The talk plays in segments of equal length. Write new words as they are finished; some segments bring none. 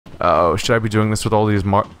Oh, should I be doing this with all these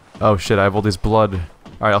oh shit, I have all these blood.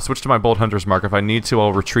 Alright, I'll switch to my Bold Hunter's Mark. If I need to,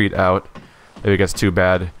 I'll retreat out. If it gets too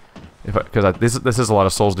bad. Because this is a lot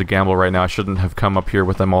of souls to gamble right now. I shouldn't have come up here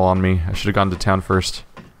with them all on me. I should have gone to town first.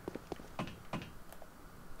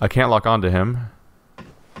 I can't lock onto him.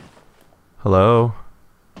 Hello?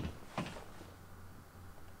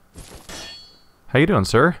 How you doing,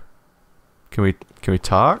 sir? Can we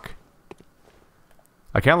talk?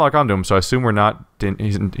 I can't lock onto him, so I assume we're not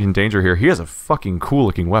he's in danger here. He has a fucking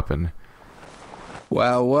cool-looking weapon.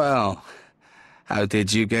 Well, well. How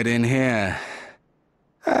did you get in here?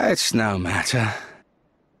 It's no matter.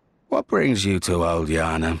 What brings you to old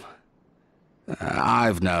Yharnam?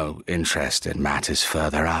 I've no interest in matters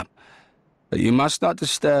further up, but you must not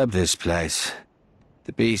disturb this place.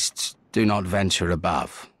 The beasts do not venture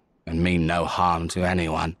above, and mean no harm to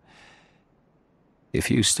anyone. If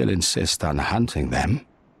you still insist on hunting them,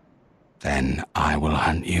 then I will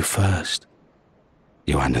hunt you first.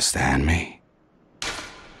 You understand me?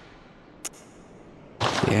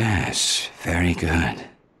 Yes, very good.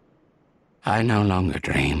 I no longer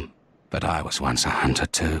dream, but I was once a hunter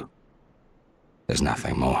too. There's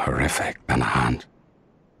nothing more horrific than a hunt.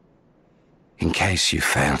 In case you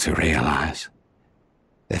fail to realize,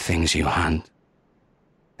 the things you hunt,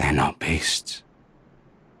 they're not beasts.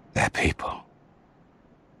 They're people.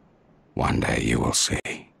 One day you will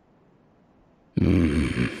see.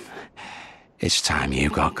 It's time you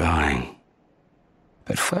got going.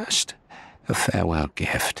 But first, a farewell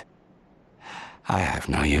gift. I have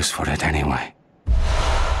no use for it anyway.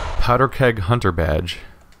 Powder Keg Hunter Badge.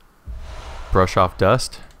 Brush off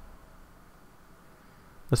dust.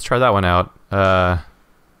 Let's try that one out.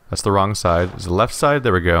 That's the wrong side. Is the left side?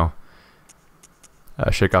 There we go.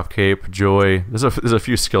 Shake off cape, joy. There's a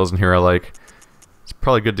few skills in here I like. It's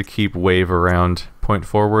probably good to keep wave around. Point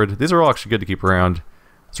forward. These are all actually good to keep around.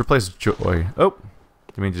 Let's replace joy. Oh!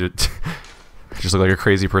 I mean, just look like a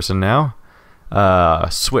crazy person now.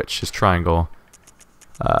 Switch is triangle.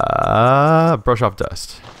 Brush off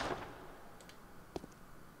dust.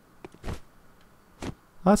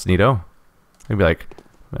 That's neato. Maybe like,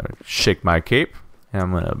 I'm gonna shake my cape, and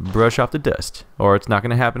I'm gonna brush off the dust. Or it's not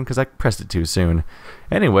gonna happen because I pressed it too soon.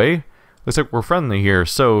 Anyway, looks like we're friendly here.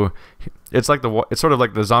 So it's like it's sort of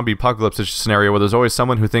like the zombie apocalypse scenario where there's always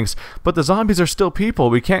someone who thinks, but the zombies are still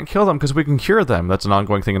people. We can't kill them because we can cure them. That's an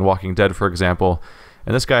ongoing thing in Walking Dead, for example.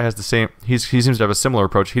 And this guy has the same. He seems to have a similar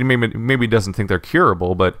approach. He maybe doesn't think they're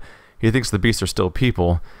curable, but he thinks the beasts are still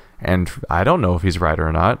people. And I don't know if he's right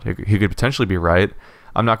or not. He could potentially be right.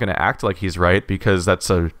 I'm not going to act like he's right because I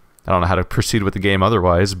don't know how to proceed with the game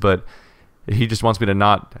otherwise. But he just wants me to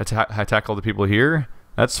not attack all the people here.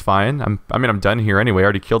 That's fine. I'm done here anyway. I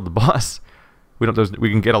already killed the boss. If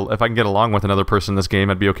I can get along with another person in this game,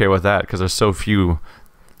 I'd be okay with that because there's so few.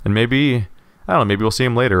 And maybe I don't know. Maybe we'll see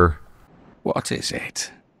him later. What is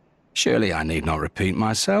it? Surely I need not repeat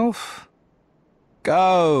myself.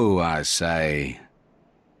 Go, I say.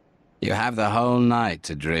 You have the whole night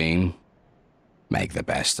to dream. Make the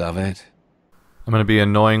best of it. I'm going to be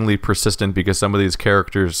annoyingly persistent because some of these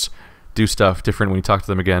characters do stuff different when you talk to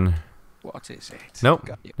them again. What is it? Nope.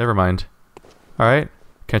 Never mind. Alright.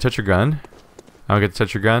 Can I touch your gun? I don't get to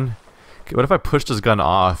touch your gun? Okay, what if I pushed his gun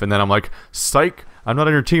off and then I'm like, psych! I'm not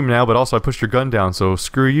on your team now, but also I pushed your gun down, so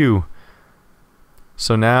screw you.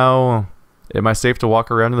 So now, am I safe to walk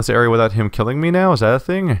around in this area without him killing me now? Is that a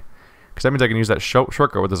thing? Because that means I can use that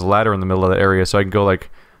shortcut where there's a ladder in the middle of the area, so I can go like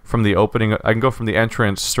from the opening. I can go from the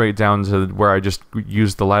entrance straight down to where I just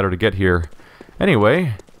used the ladder to get here.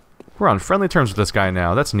 Anyway, we're on friendly terms with this guy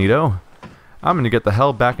now. That's neato. I'm gonna get the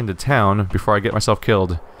hell back into town before I get myself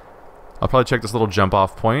killed. I'll probably check this little jump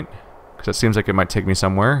off point because it seems like it might take me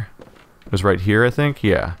somewhere. It was right here, I think.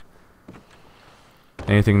 Yeah.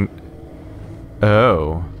 Anything?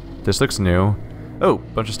 Oh, this looks new. Oh,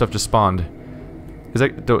 bunch of stuff just spawned.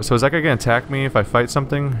 So is that guy gonna attack me if I fight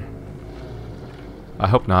something? I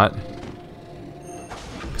hope not.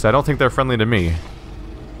 Because I don't think they're friendly to me.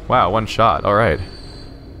 Wow, one shot. Alright.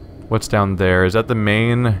 What's down there? Is that the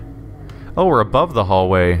main? Oh, we're above the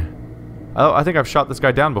hallway. Oh, I think I've shot this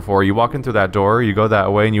guy down before. You walk in through that door, you go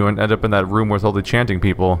that way, and you end up in that room with all the chanting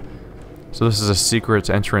people. So this is a secret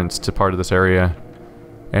entrance to part of this area.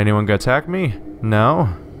 Anyone gonna attack me? No?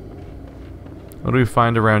 What do we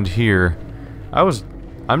find around here?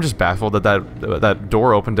 I'm just baffled that that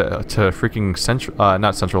door opened to freaking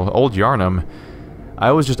Old Yharnam.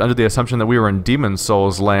 I was just under the assumption that we were in Demon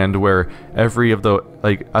Souls land where every of the,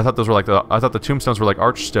 like, I thought the tombstones were like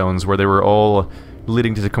archstones where they were all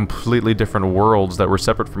leading to completely different worlds that were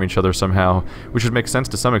separate from each other somehow, which would make sense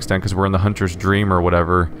to some extent because we're in the Hunter's Dream or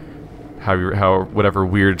whatever. how whatever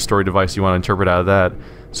weird story device you want to interpret out of that.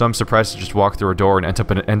 So I'm surprised to just walk through a door and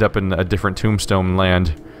end up in a different tombstone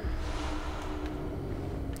land.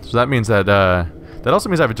 So that means that that also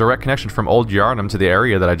means I have a direct connection from old Yharnam to the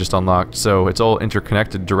area that I just unlocked. So it's all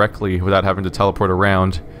interconnected directly without having to teleport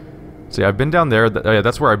around. See, I've been down there.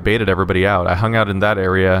 That's where I baited everybody out. I hung out in that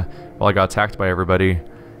area while I got attacked by everybody.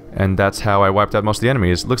 And that's how I wiped out most of the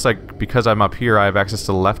enemies. It looks like because I'm up here, I have access to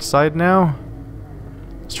the left side now.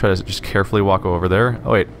 Let's try to just carefully walk over there.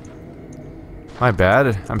 Oh, wait. My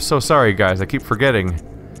bad. I'm so sorry, guys. I keep forgetting.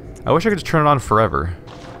 I wish I could just turn it on forever.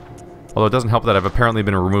 Although it doesn't help that I've apparently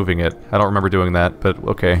been removing it. I don't remember doing that, but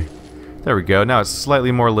okay. There we go. Now it's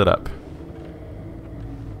slightly more lit up.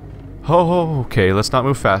 Oh, okay. Let's not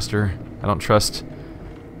move faster. I don't trust...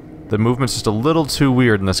 The movement's just a little too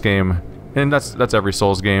weird in this game. And that's every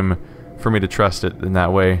Souls game for me to trust it in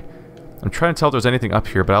that way. I'm trying to tell if there's anything up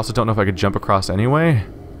here, but I also don't know if I could jump across anyway.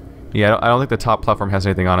 Yeah, I don't think the top platform has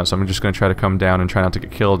anything on it, so I'm just going to try to come down and try not to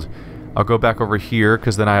get killed. I'll go back over here,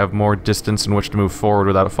 because then I have more distance in which to move forward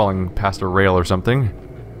without falling past a rail or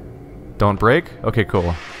something. Don't break? Okay,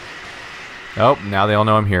 cool. Oh, now they all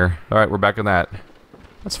know I'm here. Alright, we're back on that.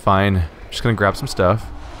 That's fine. Just going to grab some stuff.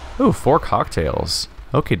 Ooh, 4 cocktails.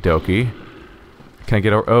 Okie dokie. Can I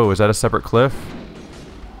get over? Oh, is that a separate cliff?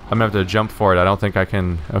 I'm gonna have to jump for it. I don't think I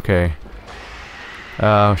can. Okay.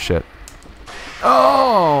 Oh, shit.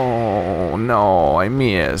 Oh, no, I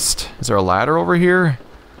missed. Is there a ladder over here?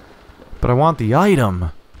 But I want the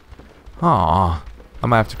item. Aw. I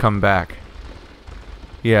might have to come back.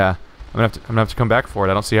 Yeah, I'm gonna have to come back for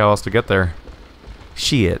it. I don't see how else to get there.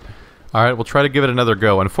 Shit. Alright, we'll try to give it another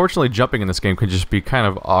go. Unfortunately, jumping in this game can just be kind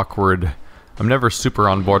of awkward. I'm never super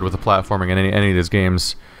on board with the platforming in any of these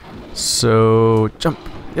games. So, jump.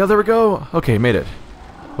 Yeah, there we go. Okay, made it.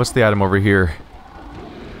 What's the item over here?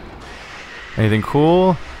 Anything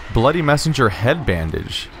cool? Bloody Messenger head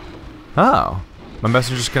bandage. Oh. My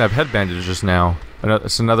messengers can have head bandages now.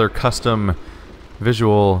 It's another custom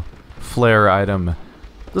visual flair item.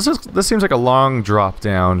 This seems like a long drop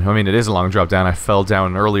down. I mean, it is a long drop down. I fell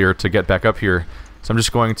down earlier to get back up here. So I'm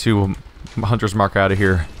just going to Hunter's Mark out of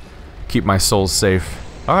here. Keep my souls safe.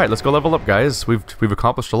 Alright, let's go level up, guys. We've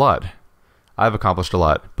accomplished a lot. I've accomplished a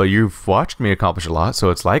lot. But you've watched me accomplish a lot, so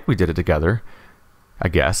it's like we did it together. I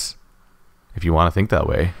guess. If you want to think that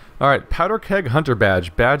way. Alright, Powder Keg Hunter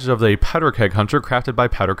Badge. Badge of the Powder Keg Hunter, crafted by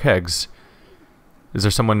Powder Kegs. Is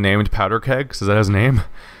there someone named Powder Kegs? Is that his name?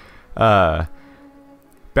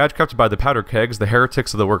 Badge crafted by the Powder Kegs, the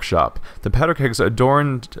heretics of the workshop. The Powder Kegs'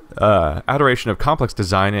 adorned adoration of complex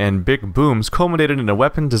design and big booms culminated in a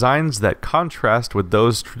weapon designs that contrast with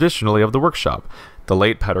those traditionally of the workshop. The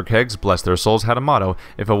late Powder Kegs, bless their souls, had a motto: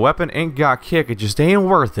 if a weapon ain't got kick, it just ain't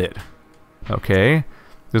worth it. Okay.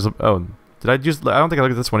 There's a... Oh, did I use... I don't think I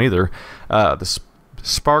looked at this one either. The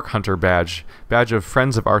Spark Hunter Badge. Badge of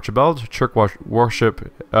Friends of Archibald. Church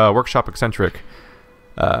Workshop Eccentric.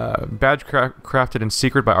 Badge crafted in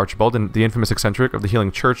secret by Archibald, and the infamous eccentric of the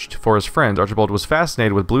Healing Church, for his friends. Archibald was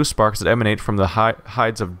fascinated with blue sparks that emanate from the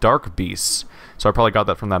hides of dark beasts. So I probably got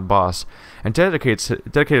that from that boss. And dedicated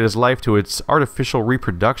his life to its artificial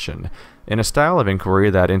reproduction, in a style of inquiry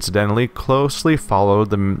that incidentally closely followed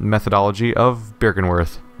the methodology of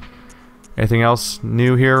Birkenworth. Anything else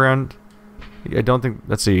new here around? I don't think...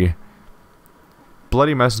 Let's see.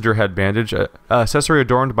 Bloody Messenger head bandage, accessory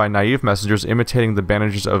adorned by naive messengers imitating the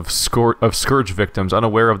bandages of scourge victims,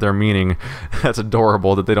 unaware of their meaning. That's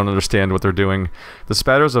adorable that they don't understand what they're doing. The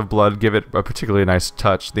spatters of blood give it a particularly nice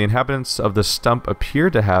touch. The inhabitants of the stump appear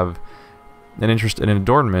to have an interest in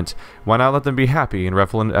adornment. Why not let them be happy and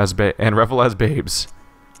revel as babes?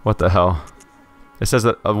 What the hell? It says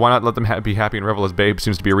that why not let them be happy and revel as babes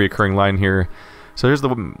seems to be a recurring line here. So here's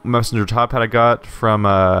the messenger top hat I got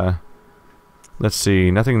from let's see,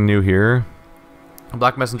 nothing new here.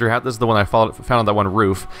 Black messenger hat, this is the one I found on that one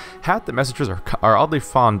roof. Hat that messengers are oddly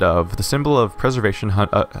fond of. The symbol of preservation,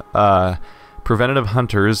 preventative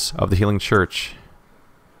hunters of the Healing Church.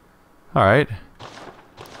 Alright.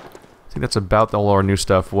 I think that's about all our new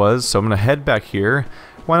stuff was, so I'm going to head back here.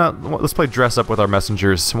 Why not, let's play dress up with our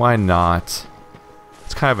messengers. Why not?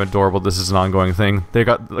 It's kind of adorable. This is an ongoing thing.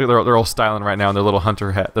 They're all styling right now in their little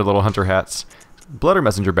hunter hats. Blood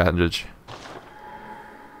messenger bandage.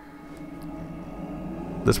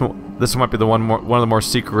 This might be the one of the more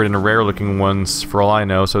secret and rare looking ones for all I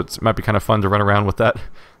know, so it might be kind of fun to run around with that.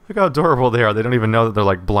 Look how adorable they are. They don't even know that they're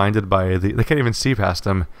like blinded by they can't even see past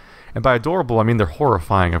them. And by adorable, I mean they're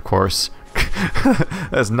horrifying, of course.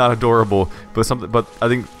 That's not adorable, but I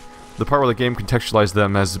think the part where the game contextualized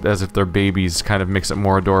them as if they're babies kind of makes it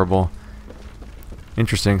more adorable.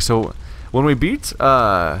 Interesting. So When we beat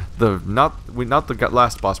not the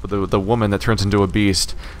last boss, but the woman that turns into a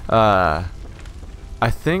beast, I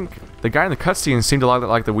think the guy in the cutscene seemed a lot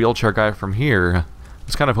like the wheelchair guy from here. I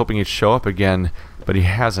was kind of hoping he'd show up again, but he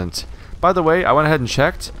hasn't. By the way, I went ahead and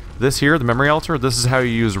checked. This here, the memory altar, this is how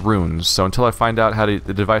you use runes. So until I find out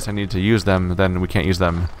the device I need to use them, then we can't use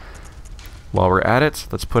them. While we're at it,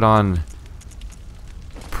 let's put on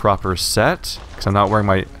proper set, because I'm not wearing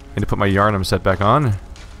my... I need to put my Yharnam set back on.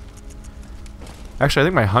 Actually, I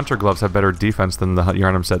think my hunter gloves have better defense than the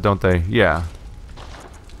Yharnam set, don't they? Yeah.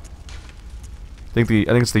 I think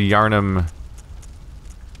it's the Yharnam...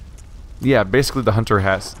 Yeah, basically the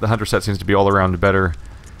hunter set seems to be all around better.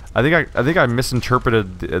 I think I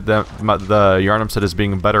misinterpreted the Yharnam set as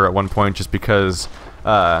being better at one point just because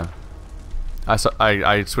I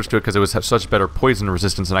switched to it because it was such better poison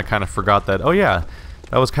resistance, and I kind of forgot that, oh yeah,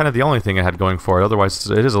 that was kind of the only thing it had going for it.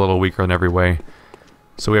 Otherwise, it is a little weaker in every way.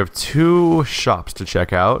 So we have 2 shops to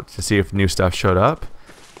check out to see if new stuff showed up.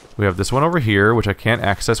 We have this one over here, which I can't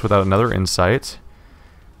access without another insight.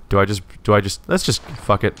 Let's just,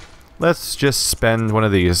 fuck it. Let's just spend one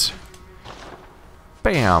of these.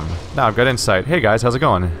 Bam! Now I've got insight. Hey guys, how's it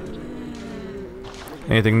going?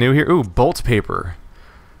 Anything new here? Ooh, bolt paper.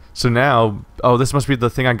 So now, oh, this must be the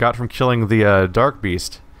thing I got from killing the dark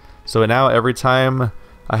beast. So now every time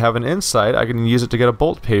I have an insight, I can use it to get a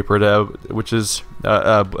bolt paper, which is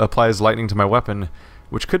applies lightning to my weapon,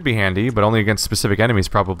 which could be handy, but only against specific enemies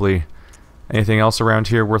probably. Anything else around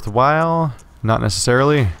here worthwhile? Not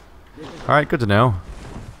necessarily. All right, good to know.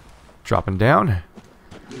 Dropping down.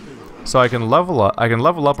 So I can level up. I can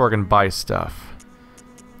level up, or I can buy stuff.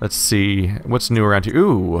 Let's see what's new around here.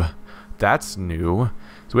 Ooh, that's new.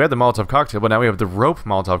 So we had the Molotov cocktail, but now we have the rope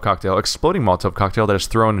Molotov cocktail, exploding Molotov cocktail that is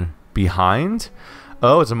thrown behind.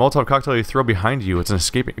 Oh, it's a Molotov cocktail you throw behind you. It's an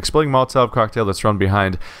exploding Molotov cocktail that's thrown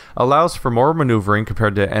behind. Allows for more maneuvering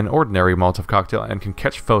compared to an ordinary Molotov cocktail and can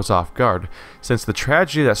catch foes off guard. Since the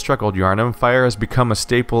tragedy that struck old Yharnam, fire has become a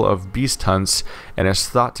staple of beast hunts and is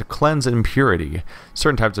thought to cleanse impurity.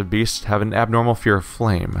 Certain types of beasts have an abnormal fear of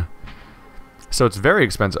flame. So it's very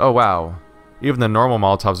expensive. Oh, wow. Even the normal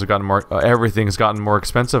Molotovs have gotten more... everything's gotten more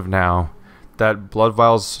expensive now. That Blood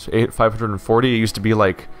Vials 540, it used to be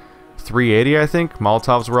like 380, I think.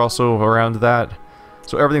 Molotovs were also around that.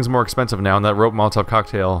 So everything's more expensive now, and that rope Molotov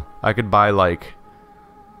cocktail, I could buy like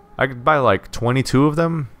 22 of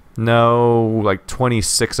them? No, like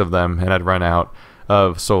 26 of them, and I'd run out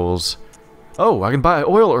of souls. Oh, I can buy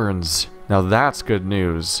oil urns! Now that's good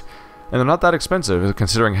news. And they're not that expensive,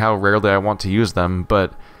 considering how rarely I want to use them,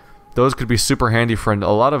 but those could be super handy for a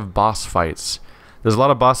lot of boss fights. There's a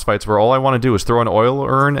lot of boss fights where all I want to do is throw an oil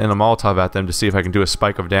urn and a Molotov at them to see if I can do a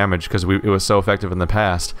spike of damage, because it was so effective in the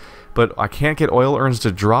past. But I can't get oil urns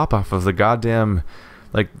to drop off of the goddamn...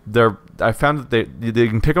 Like, I found that they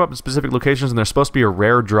can pick them up in specific locations, and they're supposed to be a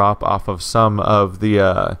rare drop off of some of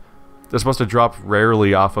the... they're supposed to drop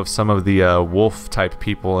rarely off of some of the wolf-type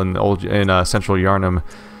people in Central Yharnam.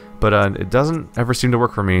 But it doesn't ever seem to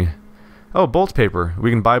work for me. Oh, bolt paper.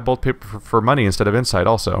 We can buy bolt paper for money instead of insight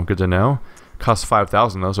also. Good to know. Costs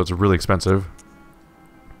 5,000 though, so it's really expensive.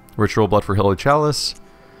 Ritual blood for Holy Chalice.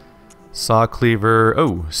 Saw cleaver.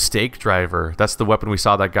 Oh, stake driver. That's the weapon we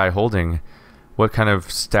saw that guy holding. What kind of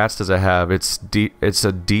stats does it have? It's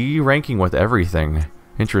a D ranking with everything.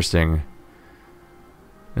 Interesting.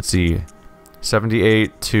 Let's see.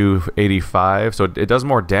 78 to 85. So it does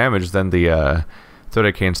more damage than the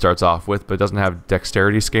Threaded Cane starts off with, but it doesn't have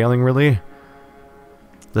dexterity scaling really.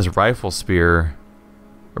 This rifle spear.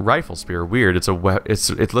 A rifle spear, weird. It's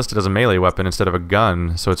listed as a melee weapon instead of a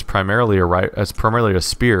gun, so it's primarily a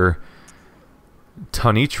spear.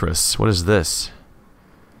 Tonitrus, what is this?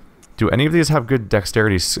 Do any of these have good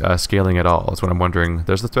dexterity scaling at all? That's what I'm wondering.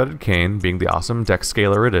 There's the Threaded Cane, being the awesome dex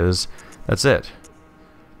scaler it is. That's it.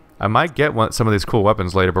 I might get some of these cool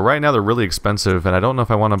weapons later, but right now they're really expensive, and I don't know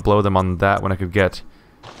if I want to blow them on that when I could get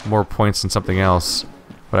more points than something else.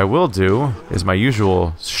 What I will do is my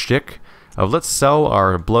usual shtick of let's sell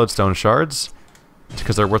our bloodstone shards,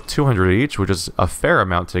 because they're worth 200 each, which is a fair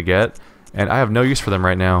amount to get, and I have no use for them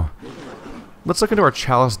right now. Let's look into our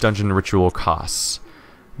Chalice Dungeon Ritual costs.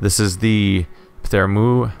 This is the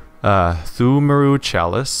Thumeru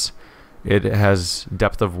Chalice. It has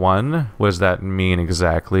depth of 1. What does that mean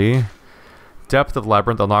exactly? Depth of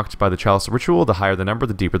Labyrinth unlocked by the Chalice Ritual. The higher the number,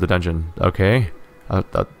 the deeper the dungeon. Okay.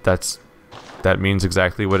 That means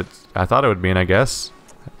exactly what I thought it would mean, I guess.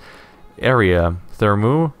 Area.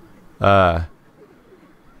 Thumeru.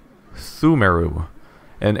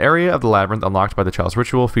 An area of the labyrinth unlocked by the Chalice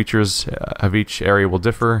Ritual. Features of each area will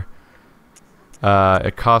differ.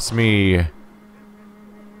 It costs me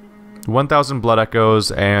 1,000 blood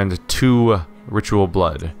echoes and 2 ritual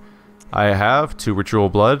blood. I have 2 ritual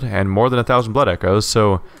blood and more than 1,000 blood echoes,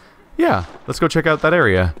 so yeah, let's go check out that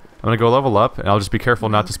area. I'm gonna go level up, and I'll just be careful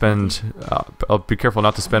not to spend. I'll be careful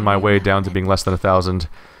not to spend my way down to being less than 1,000.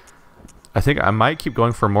 I think I might keep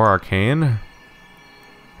going for more arcane.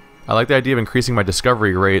 I like the idea of increasing my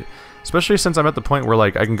discovery rate, especially since I'm at the point where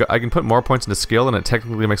like I can put more points into skill, and it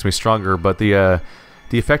technically makes me stronger. But the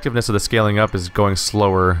effectiveness of the scaling up is going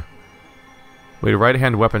slower. Wait, right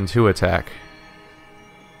hand weapon 2 attack.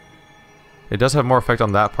 It does have more effect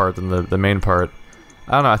on that part than the main part.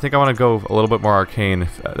 I don't know, I think I want to go a little bit more arcane.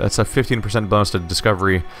 That's a 15% bonus to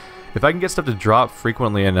discovery. If I can get stuff to drop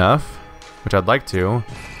frequently enough, which I'd like to,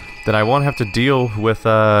 then I won't have to deal with,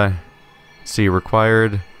 see,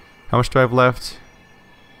 required... How much do I have left?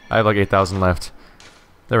 I have like 8,000 left.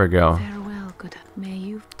 There we go. Farewell, good. May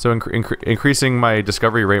you... So increasing my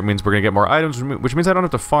discovery rate means we're going to get more items, which means I don't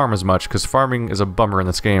have to farm as much, because farming is a bummer in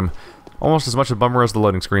this game. Almost as much a bummer as the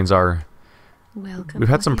loading screens are. Welcome. We've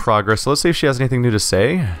had some progress, so let's see if she has anything new to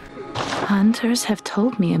say. Hunters have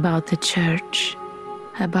told me about the church,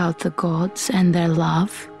 about the gods and their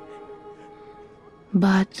love.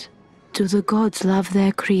 But do the gods love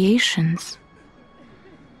their creations?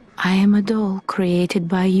 I am a doll created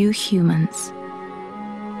by you humans.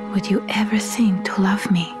 Would you ever think to love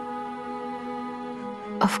me?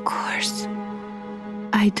 Of course.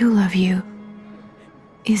 I do love you.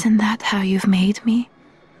 Isn't that how you've made me?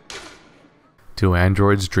 Do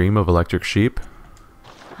androids dream of electric sheep?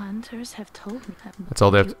 Hunters have told me that. That's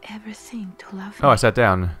all they have Would you ever think to love me? Oh, I sat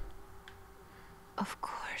down. Of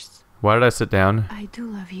course. Why did I sit down? I do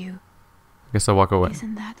love you. I guess I'll walk away.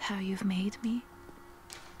 Isn't that how you've made me?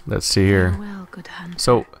 Let's see here. Farewell, good hunter.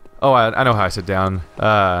 So, oh, I know how I sit down.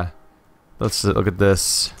 Let's look at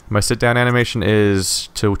this. My sit down animation is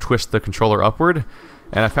to twist the controller upward,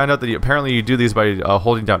 and I found out that apparently you do these by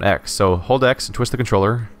holding down X. So hold X and twist the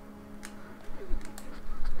controller.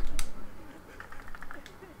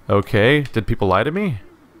 Okay, did people lie to me?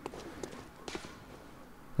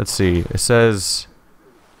 Let's see. It says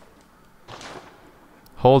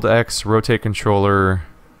hold X, rotate controller.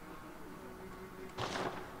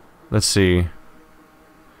 Let's see.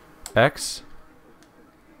 X.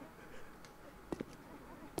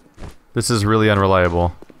 This is really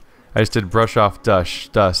unreliable. I just did brush off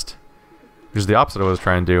dust, which is the opposite of what I was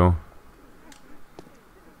trying to do.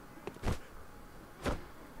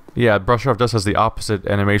 Yeah, brush off dust has the opposite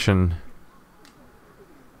animation.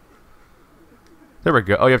 There we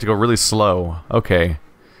go. Oh, you have to go really slow. Okay.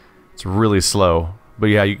 It's really slow. But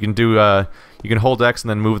yeah, you can do, you can hold X and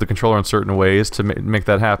then move the controller in certain ways to make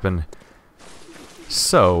that happen.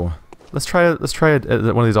 So, let's try one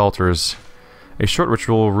of these altars. A short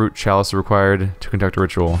ritual root chalice required to conduct a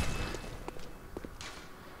ritual.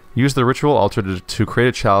 Use the ritual altar to create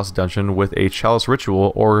a chalice dungeon with a chalice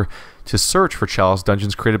ritual, or to search for chalice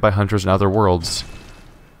dungeons created by hunters in other worlds.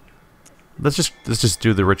 Let's just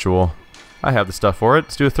do the ritual. I have the stuff for it.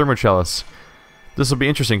 Let's do a thermo chalice. This will be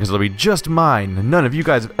interesting because it'll be just mine. None of you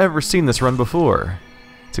guys have ever seen this run before.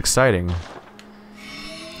 It's exciting.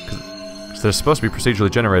 Because they're supposed to be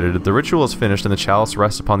procedurally generated. If the ritual is finished and the chalice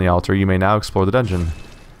rests upon the altar, you may now explore the dungeon.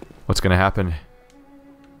 What's going to happen?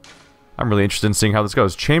 I'm really interested in seeing how this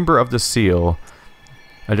goes. Chamber of the Seal.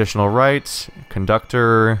 Additional rite.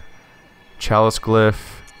 Conductor. Chalice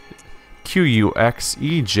glyph.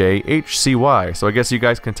 QUXEJHCY. So I guess you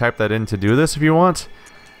guys can type that in to do this if you want.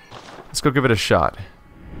 Let's go give it a shot.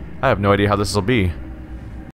 I have no idea how this will be.